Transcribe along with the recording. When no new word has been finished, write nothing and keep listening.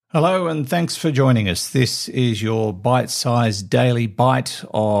Hello and thanks for joining us. This is your bite-sized daily bite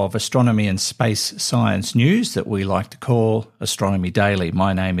of astronomy and space science news that we like to call Astronomy Daily.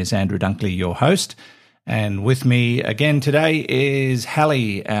 My name is Andrew Dunkley, your host, and with me again today is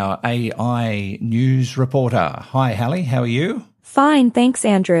Hallie, our AI news reporter. Hi Hallie, how are you? Fine, thanks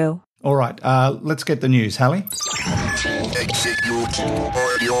Andrew. All right, let's get the news, Hallie.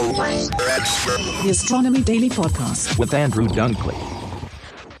 The Astronomy Daily Podcast with Andrew Dunkley.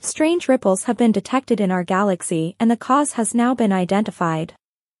 Strange ripples have been detected in our galaxy and the cause has now been identified.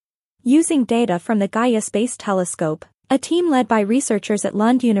 Using data from the Gaia Space Telescope, a team led by researchers at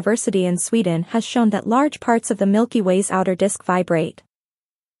Lund University in Sweden has shown that large parts of the Milky Way's outer disk vibrate.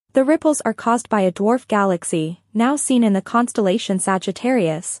 The ripples are caused by a dwarf galaxy, now seen in the constellation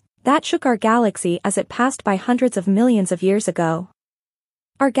Sagittarius, that shook our galaxy as it passed by hundreds of millions of years ago.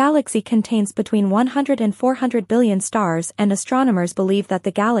 Our galaxy contains between 100 and 400 billion stars, and astronomers believe that the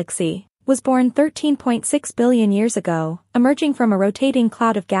galaxy was born 13.6 billion years ago, emerging from a rotating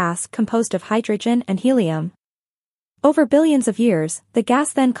cloud of gas composed of hydrogen and helium. Over billions of years, the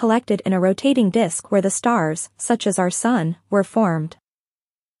gas then collected in a rotating disk where the stars, such as our Sun, were formed.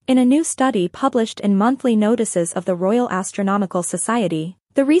 In a new study published in Monthly Notices of the Royal Astronomical Society,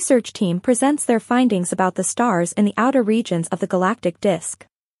 the research team presents their findings about the stars in the outer regions of the galactic disk.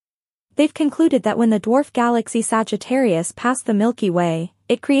 They've concluded that when the dwarf galaxy Sagittarius passed the Milky Way,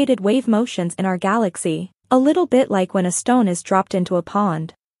 it created wave motions in our galaxy, a little bit like when a stone is dropped into a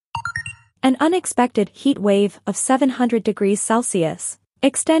pond. An unexpected heat wave of 700 degrees Celsius,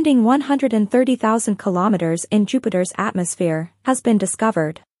 extending 130,000 kilometers in Jupiter's atmosphere, has been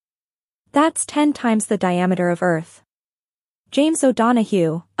discovered. That's 10 times the diameter of Earth. James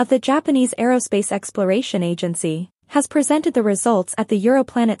O'Donoghue, of the Japanese Aerospace Exploration Agency, has presented the results at the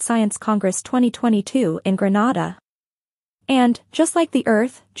Europlanet Science Congress 2022 in Granada. And, just like the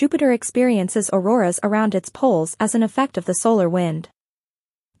Earth, Jupiter experiences auroras around its poles as an effect of the solar wind.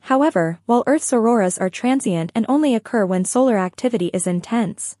 However, while Earth's auroras are transient and only occur when solar activity is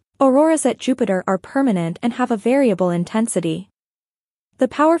intense, auroras at Jupiter are permanent and have a variable intensity. The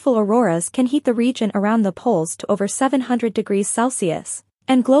powerful auroras can heat the region around the poles to over 700 degrees Celsius,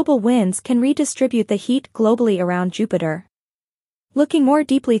 and global winds can redistribute the heat globally around Jupiter. Looking more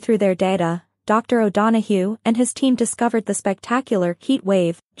deeply through their data, Dr. O'Donoghue and his team discovered the spectacular heat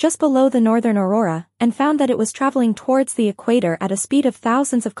wave just below the northern aurora and found that it was traveling towards the equator at a speed of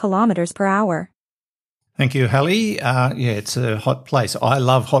thousands of kilometers per hour. Thank you, Hallie. It's a hot place. I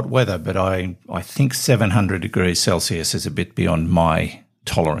love hot weather, but I think 700 degrees Celsius is a bit beyond my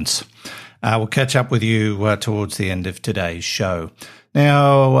tolerance. We'll catch up with you towards the end of today's show.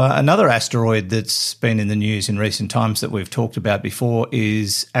 Now, another asteroid that's been in the news in recent times that we've talked about before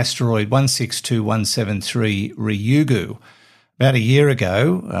is asteroid 162173 Ryugu. About a year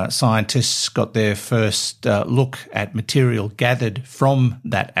ago, scientists got their first look at material gathered from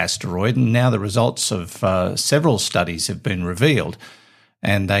that asteroid, and now the results of several studies have been revealed.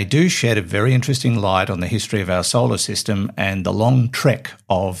 And they do shed a very interesting light on the history of our solar system and the long trek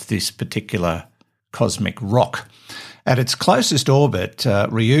of this particular cosmic rock. At its closest orbit,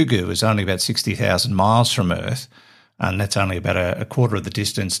 Ryugu is only about 60,000 miles from Earth, and that's only about a quarter of the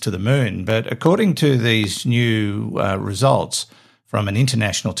distance to the Moon. But according to these new results from an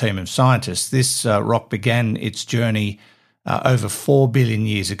international team of scientists, this rock began its journey over 4 billion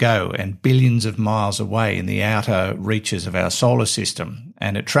years ago and billions of miles away in the outer reaches of our solar system.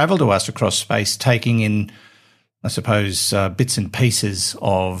 And it travelled to us across space, taking in, I suppose, bits and pieces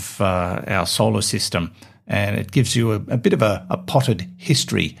of our solar system. And it gives you a bit of a potted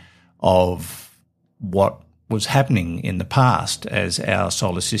history of what was happening in the past as our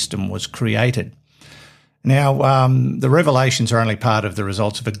solar system was created. Now, the revelations are only part of the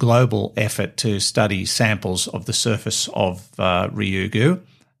results of a global effort to study samples of the surface of Ryugu,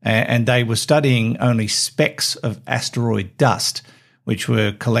 and they were studying only specks of asteroid dust, which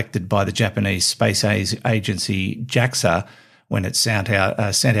were collected by the Japanese space agency JAXA when it sent out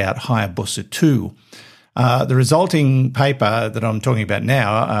Hayabusa 2. The resulting paper that I'm talking about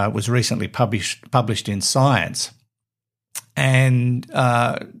now was recently published in Science. And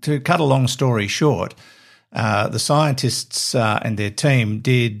to cut a long story short, the scientists and their team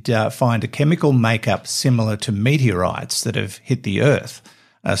did find a chemical makeup similar to meteorites that have hit the Earth,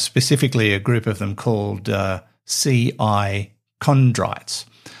 specifically a group of them called Ci chondrites,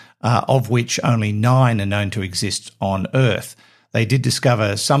 of which only 9 are known to exist on Earth. They did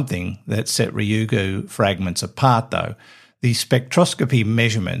discover something that set Ryugu fragments apart, though. The spectroscopy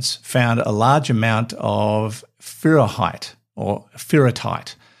measurements found a large amount of ferrite,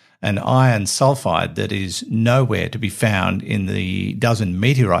 an iron sulfide that is nowhere to be found in the dozen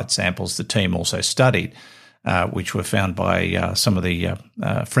meteorite samples the team also studied, which were found by some of the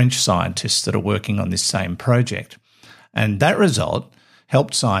French scientists that are working on this same project. And that result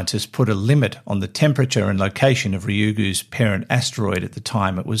helped scientists put a limit on the temperature and location of Ryugu's parent asteroid at the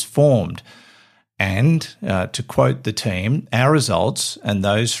time it was formed. And to quote the team, our results and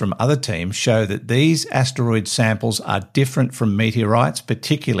those from other teams show that these asteroid samples are different from meteorites,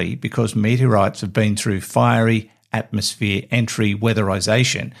 particularly because meteorites have been through fiery atmosphere entry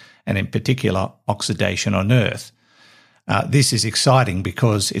weatherization, and in particular oxidation on Earth. This is exciting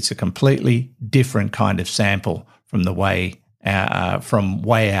because it's a completely different kind of sample from from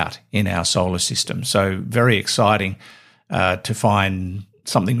way out in our solar system. So very exciting to find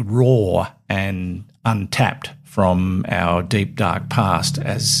something raw and untapped from our deep, dark past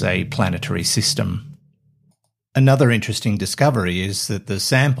as a planetary system. Another interesting discovery is that the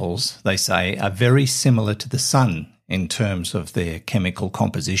samples, they say, are very similar to the Sun in terms of their chemical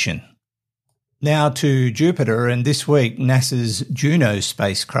composition. Now to Jupiter, and this week NASA's Juno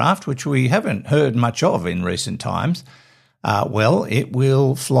spacecraft, which we haven't heard much of in recent times, it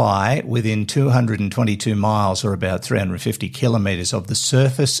will fly within 222 miles or about 350 kilometres of the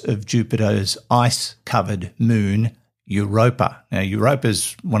surface of Jupiter's ice-covered moon, Europa. Now, Europa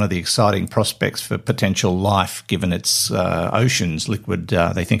is one of the exciting prospects for potential life given its oceans, liquid.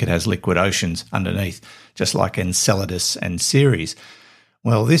 They think it has liquid oceans underneath, just like Enceladus and Ceres.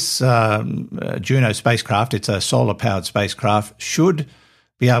 Well, this Juno spacecraft, it's a solar-powered spacecraft, should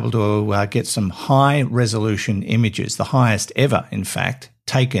be able to get some high-resolution images, the highest ever, in fact,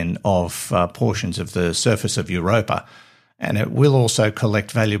 taken of portions of the surface of Europa. And it will also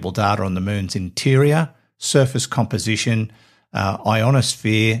collect valuable data on the moon's interior, surface composition,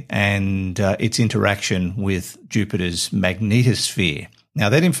 ionosphere, and its interaction with Jupiter's magnetosphere. Now,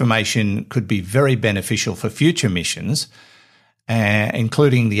 that information could be very beneficial for future missions,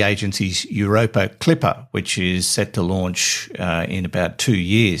 including the agency's Europa Clipper, which is set to launch in about 2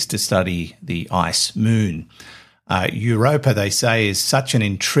 years to study the ice moon. Europa, they say, is such an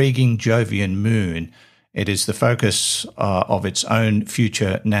intriguing Jovian moon. It is the focus of its own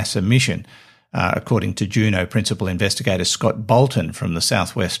future NASA mission, according to Juno principal investigator Scott Bolton from the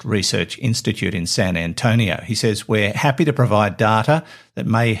Southwest Research Institute in San Antonio. He says, "We're happy to provide data that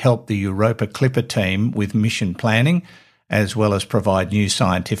may help the Europa Clipper team with mission planning, as well as provide new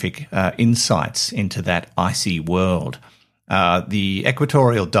scientific insights into that icy world." The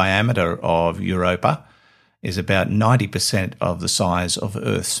equatorial diameter of Europa is about 90% of the size of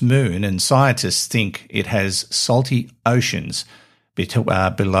Earth's moon, and scientists think it has salty oceans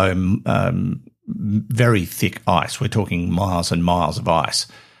below very thick ice. We're talking miles and miles of ice.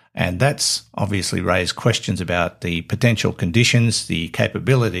 And that's obviously raised questions about the potential conditions, the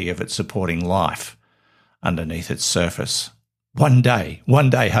capability of it supporting life underneath its surface. One day,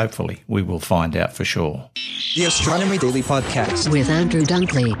 hopefully, we will find out for sure. The Astronomy Daily Podcast with Andrew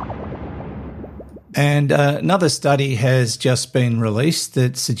Dunkley. And another study has just been released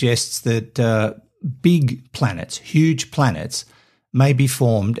that suggests that big planets, huge planets, may be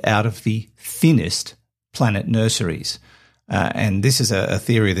formed out of the thinnest planet nurseries. And this is a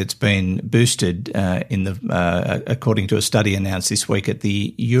theory that's been boosted according to a study announced this week at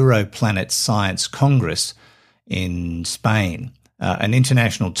the Europlanet Science Congress in Spain. An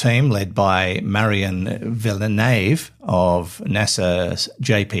international team led by Marian Villeneuve of NASA's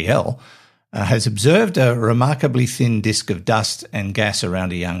JPL has observed a remarkably thin disk of dust and gas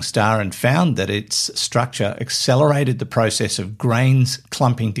around a young star and found that its structure accelerated the process of grains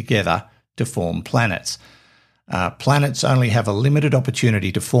clumping together to form planets. Planets only have a limited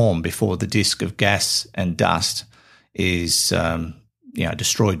opportunity to form before the disk of gas and dust is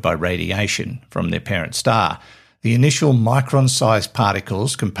destroyed by radiation from their parent star. The initial micron-sized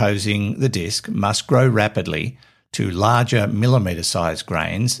particles composing the disk must grow rapidly to larger millimetre-sized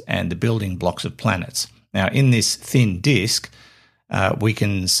grains and the building blocks of planets. Now, in this thin disk, we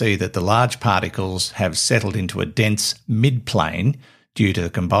can see that the large particles have settled into a dense midplane due to the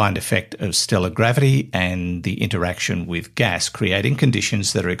combined effect of stellar gravity and the interaction with gas, creating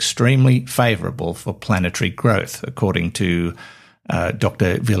conditions that are extremely favourable for planetary growth, according to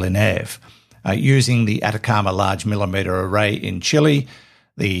Dr. Villeneuve. Using the Atacama Large Millimetre Array in Chile,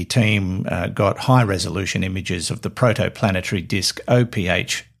 the team got high-resolution images of the protoplanetary disk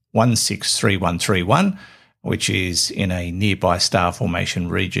OPH 163131, which is in a nearby star formation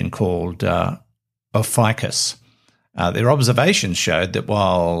region called Ophiuchus. Their observations showed that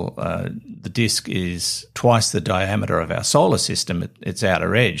while the disk is twice the diameter of our solar system at its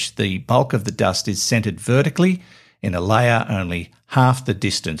outer edge, the bulk of the dust is centred vertically in a layer only half the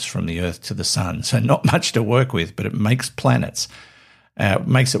distance from the Earth to the Sun. So not much to work with, but it makes planets.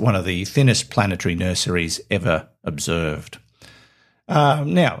 Makes it one of the thinnest planetary nurseries ever observed.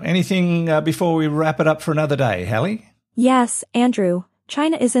 Now, anything before we wrap it up for another day, Hallie? Yes, Andrew,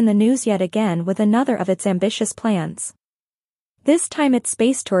 China is in the news yet again with another of its ambitious plans. This time it's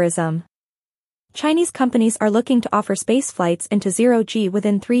space tourism. Chinese companies are looking to offer space flights into zero-G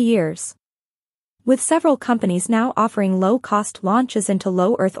within 3 years. With several companies now offering low-cost launches into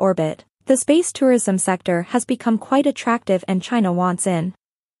low Earth orbit, the space tourism sector has become quite attractive and China wants in.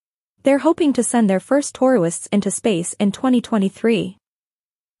 They're hoping to send their first tourists into space in 2023.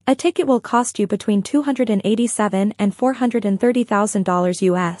 A ticket will cost you between $287,000 and $430,000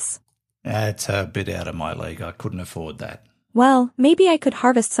 US. That's a bit out of my league. I couldn't afford that. Well, maybe I could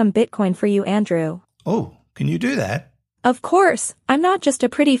harvest some Bitcoin for you, Andrew. Oh, can you do that? Of course. I'm not just a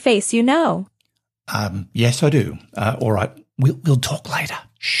pretty face, you know. Yes, I do. All right. We'll talk later.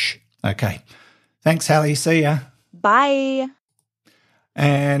 Shh. Okay. Thanks, Hallie. See ya. Bye.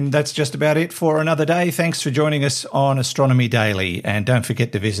 And that's just about it for another day. Thanks for joining us on Astronomy Daily. And don't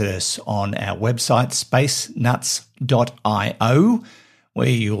forget to visit us on our website, spacenuts.io, where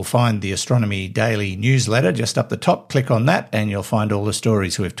you'll find the Astronomy Daily newsletter just up the top. Click on that and you'll find all the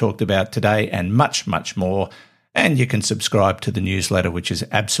stories we've talked about today and much, much more. And you can subscribe to the newsletter, which is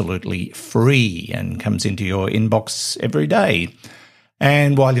absolutely free and comes into your inbox every day.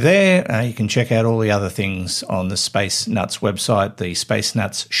 And while you're there, you can check out all the other things on the Space Nuts website, the Space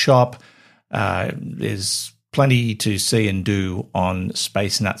Nuts shop. There's plenty to see and do on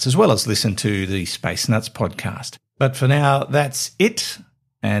Space Nuts, as well as listen to the Space Nuts podcast. But for now, that's it.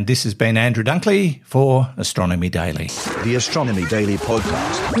 And this has been Andrew Dunkley for Astronomy Daily. The Astronomy Daily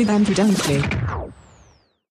Podcast with Andrew Dunkley.